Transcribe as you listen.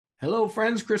Hello,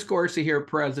 friends. Chris Coursey here,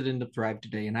 president of Thrive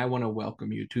Today, and I want to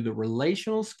welcome you to the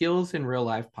Relational Skills in Real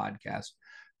Life podcast.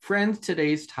 Friends,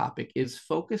 today's topic is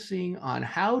focusing on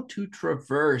how to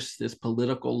traverse this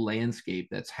political landscape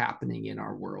that's happening in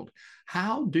our world.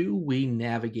 How do we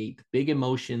navigate the big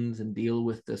emotions and deal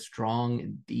with the strong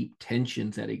and deep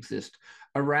tensions that exist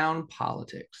around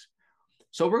politics?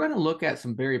 So, we're going to look at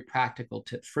some very practical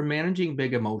tips for managing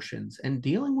big emotions and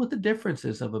dealing with the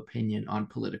differences of opinion on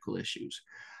political issues.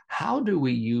 How do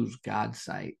we use God's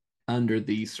sight under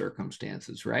these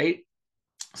circumstances, right?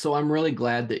 So, I'm really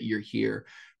glad that you're here.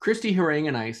 Kristy Harrang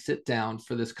and I sit down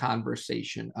for this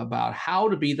conversation about how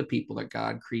to be the people that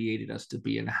God created us to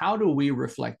be and how do we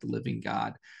reflect the living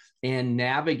God and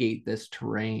navigate this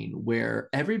terrain where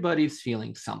everybody's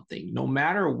feeling something, no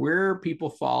matter where people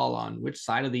fall on which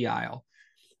side of the aisle.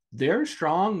 There's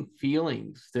strong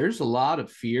feelings. There's a lot of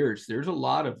fears. There's a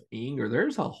lot of anger.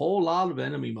 There's a whole lot of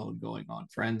enemy mode going on,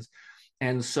 friends.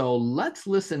 And so let's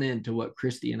listen in to what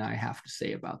Kristy and I have to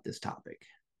say about this topic.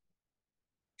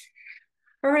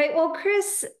 All right. Well,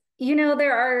 Chris,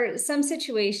 there are some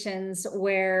situations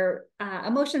where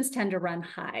emotions tend to run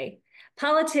high.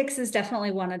 Politics is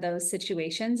definitely one of those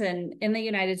situations. And in the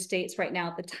United States right now,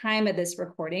 at the time of this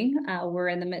recording, we're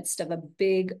in the midst of a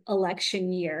big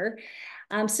election year.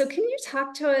 So can you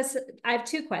talk to us? I have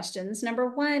two questions. Number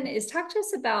one is talk to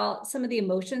us about some of the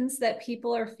emotions that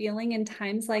people are feeling in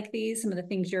times like these, some of the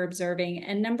things you're observing.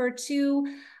 And number two,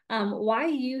 why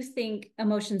you think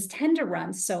emotions tend to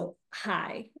run so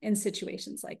high in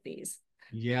situations like these.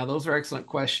 Yeah, those are excellent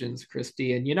questions,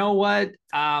 Kristy. And you know what?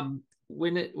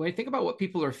 When I think about what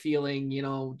people are feeling,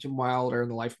 Jim Wilder in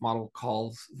the Life Model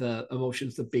calls the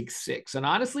emotions the big six. And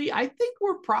honestly, I think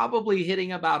we're probably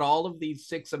hitting about all of these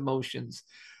six emotions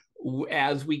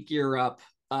as we gear up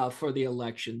for the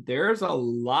election. There's a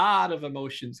lot of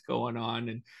emotions going on.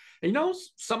 And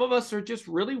some of us are just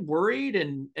really worried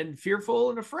and fearful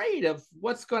and afraid of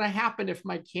what's going to happen if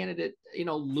my candidate,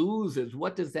 loses.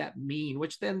 What does that mean?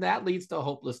 Which then that leads to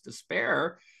hopeless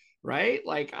despair, right?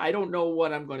 Like, I don't know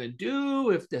what I'm going to do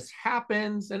if this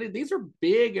happens. And these are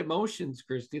big emotions,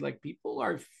 Kristy. Like, people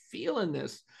are feeling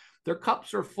this. Their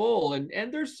cups are full.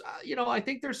 And there's, I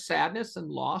think there's sadness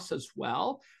and loss as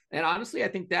well. And honestly, I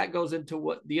think that goes into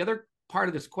what the other part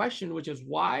of this question, which is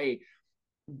why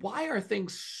are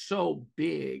things so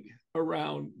big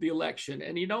around the election?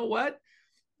 And you know what?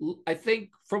 I think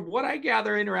from what I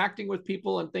gather interacting with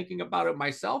people and thinking about it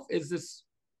myself is this: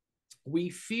 we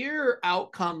fear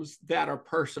outcomes that are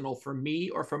personal for me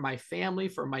or for my family,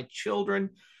 for my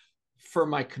children, for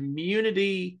my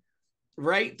community,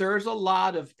 right? There's a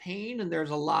lot of pain and there's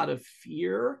a lot of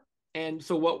fear. And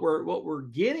so what we're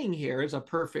getting here is a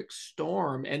perfect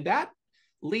storm, and that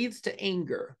leads to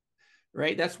anger,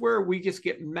 right? That's where we just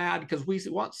get mad because we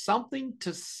want something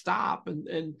to stop.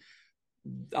 And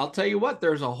I'll tell you what,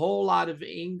 there's a whole lot of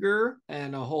anger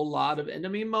and a whole lot of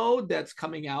enemy mode that's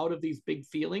coming out of these big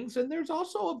feelings. And there's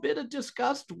also a bit of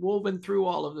disgust woven through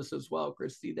all of this as well,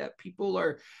 Kristy, that people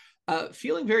are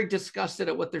feeling very disgusted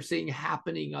at what they're seeing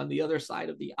happening on the other side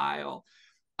of the aisle.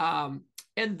 And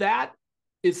that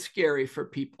is scary for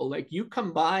people. Like, you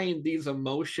combine these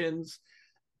emotions,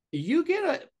 you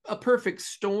get a perfect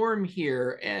storm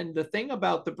here. And the thing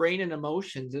about the brain and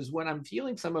emotions is when I'm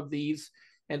feeling some of these,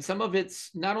 and some of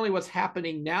it's not only what's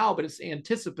happening now, but it's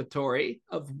anticipatory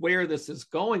of where this is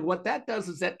going. What that does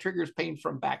is that triggers pain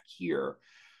from back here.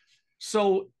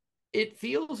 So it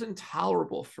feels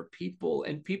intolerable for people,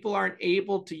 and people aren't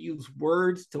able to use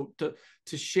words to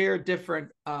share different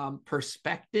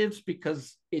perspectives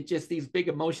because it just, these big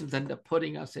emotions end up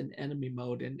putting us in enemy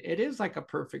mode. And it is like a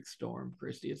perfect storm,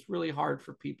 Kristy. It's really hard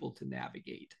for people to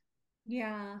navigate.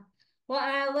 Yeah. Well,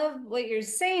 I love what you're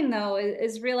saying, though,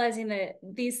 is realizing that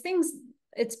these things,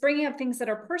 it's bringing up things that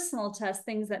are personal to us,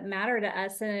 things that matter to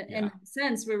us. And in Yeah. a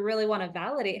sense, we really want to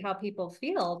validate how people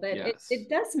feel, but it Yes.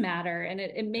 does matter. And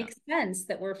it Yeah. makes sense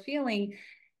that we're feeling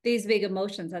these big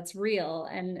emotions. That's real.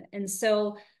 And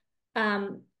so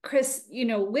Chris,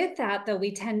 with that though,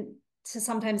 we tend to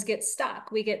sometimes get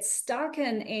stuck. We get stuck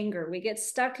in anger, we get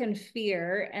stuck in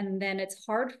fear, and then it's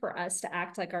hard for us to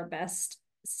act like our best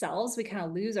selves. We kind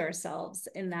of lose ourselves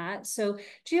in that. So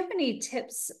do you have any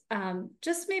tips,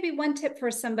 just maybe one tip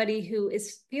for somebody who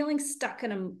is feeling stuck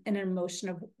in an emotion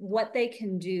of what they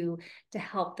can do to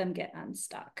help them get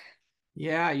unstuck?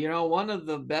 Yeah, one of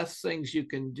the best things you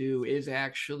can do is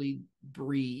actually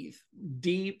breathe.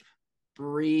 Deep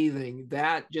breathing,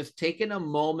 that just taking a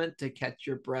moment to catch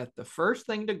your breath. The first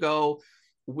thing to go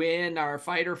when our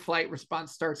fight or flight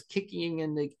response starts kicking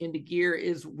into gear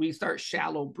is we start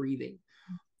shallow breathing.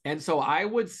 And so I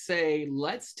would say,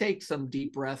 let's take some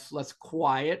deep breaths. Let's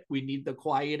quiet. We need the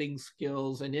quieting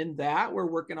skills. And in that, we're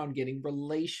working on getting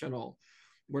relational.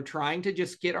 We're trying to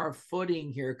just get our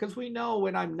footing here because we know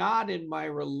when I'm not in my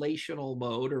relational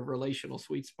mode or relational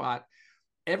sweet spot,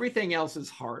 everything else is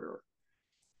harder.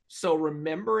 So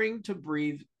remembering to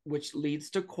breathe, which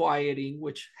leads to quieting,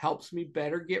 which helps me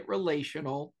better get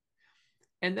relational.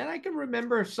 And then I can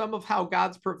remember some of how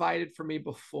God's provided for me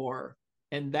before.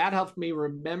 And that helps me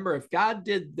remember if God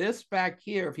did this back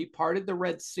here, if he parted the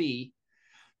Red Sea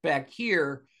back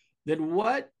here, then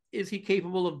what is he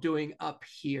capable of doing up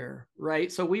here?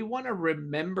 Right. So we want to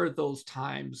remember those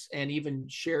times and even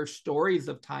share stories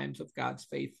of times of God's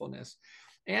faithfulness.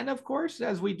 And of course,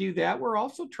 as we do that, we're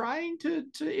also trying to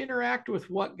interact with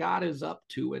what God is up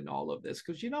to in all of this.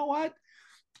 Because you know what?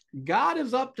 God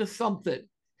is up to something.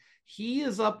 He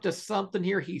is up to something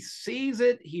here. He sees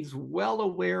it. He's well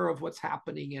aware of what's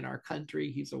happening in our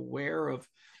country. He's aware of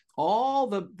all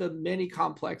the many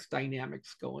complex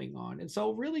dynamics going on. And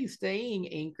so really staying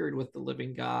anchored with the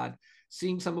living God,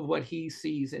 seeing some of what he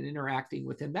sees and interacting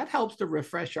with him, that helps to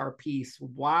refresh our peace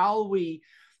while we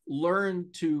learn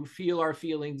to feel our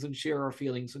feelings and share our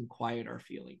feelings and quiet our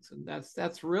feelings. And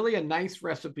that's really a nice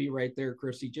recipe right there,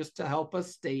 Kristy, just to help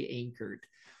us stay anchored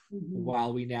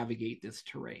while we navigate this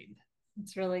terrain.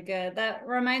 It's really good. That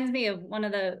reminds me of one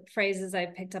of the phrases I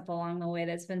picked up along the way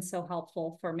that's been so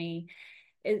helpful for me,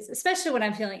 is especially when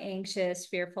I'm feeling anxious,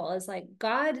 fearful, is like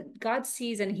God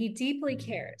sees and he deeply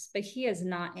cares, but he is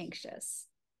not anxious.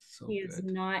 So he is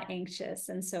not anxious.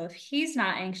 And so if he's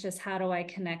not anxious, how do I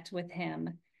connect with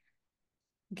him?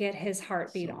 Get his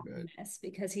heartbeat on this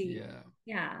because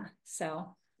yeah.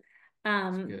 So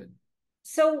good.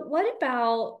 So what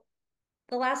about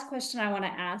the last question I want to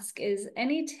ask is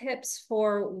any tips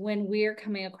for when we're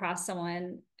coming across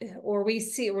someone or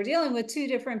we're dealing with two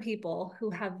different people who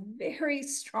have very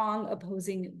strong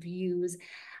opposing views,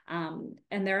 and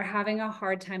they're having a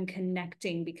hard time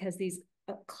connecting because these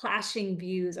clashing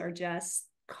views are just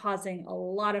causing a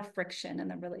lot of friction in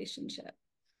the relationship?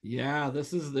 Yeah,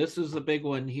 this is a big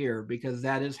one here because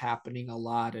that is happening a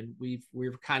lot, and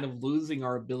we're kind of losing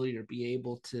our ability to be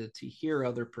able to hear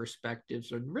other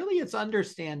perspectives, and really it's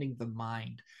understanding the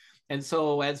mind. And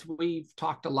so as we've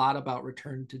talked a lot about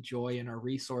return to joy and our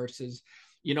resources,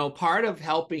 part of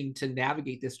helping to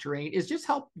navigate this terrain is just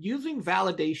help using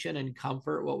validation and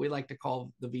comfort, what we like to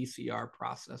call the VCR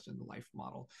process in the life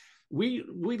model. We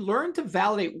learn to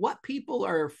validate what people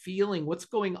are feeling, what's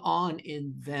going on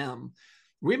in them.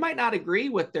 We might not agree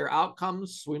with their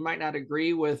outcomes. We might not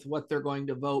agree with what they're going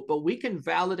to vote, but we can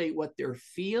validate what they're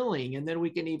feeling. And then we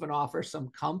can even offer some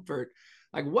comfort.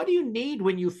 Like, what do you need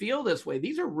when you feel this way?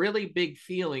 These are really big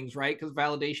feelings, right? Because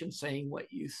validation saying what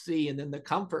you see, and then the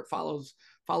comfort follows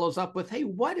up with, hey,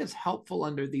 what is helpful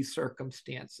under these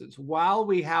circumstances? While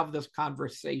we have this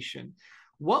conversation,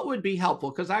 what would be helpful?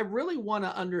 Because I really want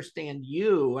to understand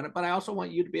you, but I also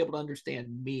want you to be able to understand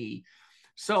me.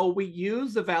 So we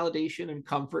use the validation and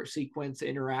comfort sequence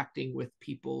interacting with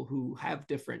people who have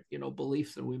different,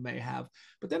 beliefs than we may have.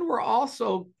 But then we're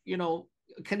also,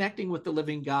 connecting with the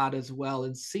living God as well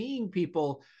and seeing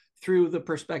people through the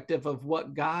perspective of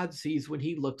what God sees when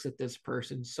he looks at this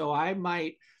person. So I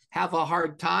might have a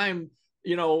hard time,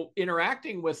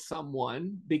 interacting with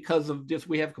someone because of just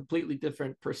we have completely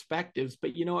different perspectives.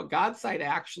 But you know what? God's side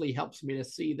actually helps me to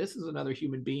see this is another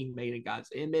human being made in God's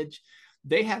image.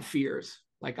 They have fears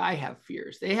like I have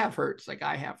fears. They have hurts like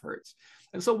I have hurts.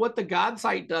 And so what the God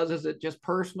sight does is it just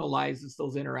personalizes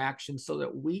those interactions so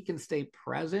that we can stay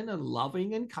present and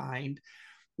loving and kind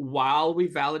while we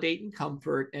validate and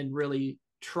comfort and really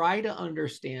try to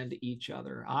understand each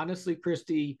other. Honestly,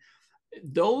 Kristy,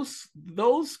 those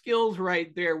skills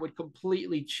right there would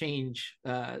completely change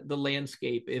the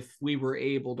landscape if we were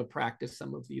able to practice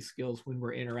some of these skills when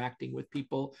we're interacting with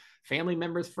people, family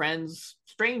members, friends,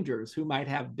 strangers who might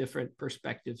have different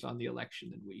perspectives on the election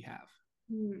than we have.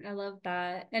 I love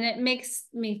that. And it makes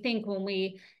me think when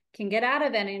we can get out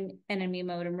of enemy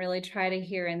mode and really try to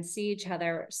hear and see each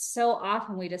other, so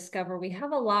often we discover we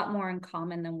have a lot more in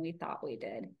common than we thought we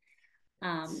did.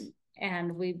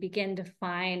 And we begin to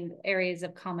find areas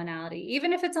of commonality,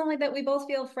 even if it's only that we both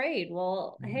feel afraid.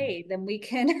 Well, hey, then we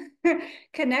can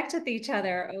connect with each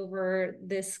other over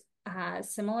this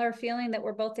similar feeling that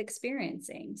we're both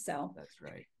experiencing. So that's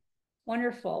right.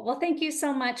 Wonderful. Well, thank you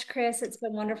so much, Chris. It's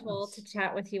been wonderful to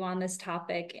chat with you on this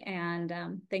topic, and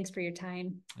thanks for your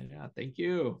time. Yeah, thank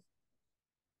you.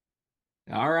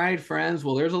 All right, friends.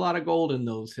 Well, there's a lot of gold in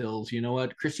those hills. You know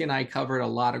what? Kristy and I covered a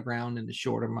lot of ground in a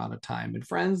short amount of time. And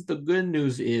friends, the good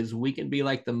news is we can be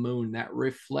like the moon that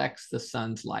reflects the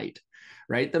sun's light,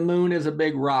 right? The moon is a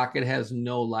big rock. It has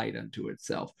no light unto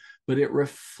itself, but it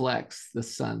reflects the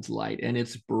sun's light and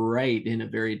it's bright in a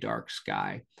very dark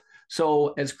sky.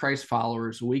 So, as Christ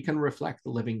followers, we can reflect the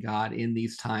living God in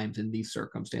these times, in these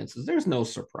circumstances. There's no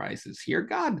surprises here.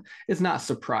 God is not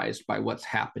surprised by what's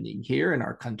happening here in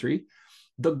our country.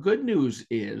 The good news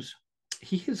is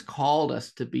he has called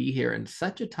us to be here in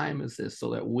such a time as this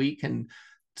so that we can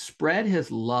spread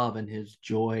his love and his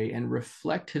joy and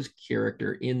reflect his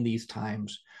character in these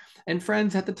times. And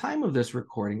friends, at the time of this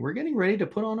recording, we're getting ready to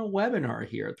put on a webinar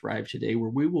here at Thrive Today where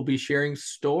we will be sharing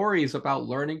stories about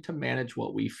learning to manage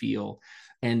what we feel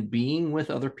and being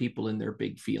with other people in their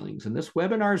big feelings. And this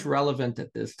webinar is relevant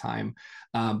at this time,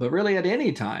 but really at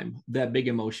any time that big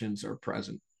emotions are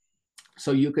present.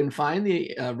 So you can find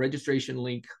the registration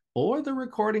link or the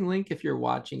recording link if you're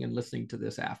watching and listening to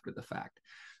this after the fact.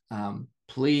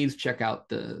 Please check out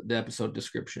the episode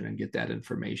description and get that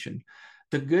information.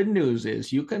 The good news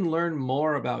is you can learn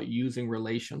more about using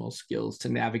relational skills to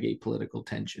navigate political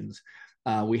tensions.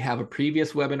 We have a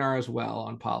previous webinar as well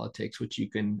on politics, which you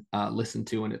can listen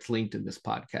to, and it's linked in this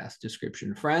podcast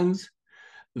description. Friends,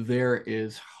 there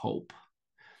is hope.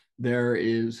 There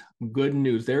is good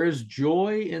news. There is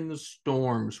joy in the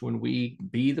storms when we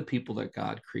be the people that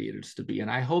God created us to be.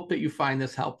 And I hope that you find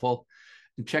this helpful.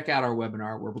 And check out our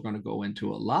webinar where we're going to go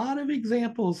into a lot of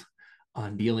examples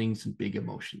on feelings and big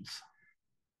emotions.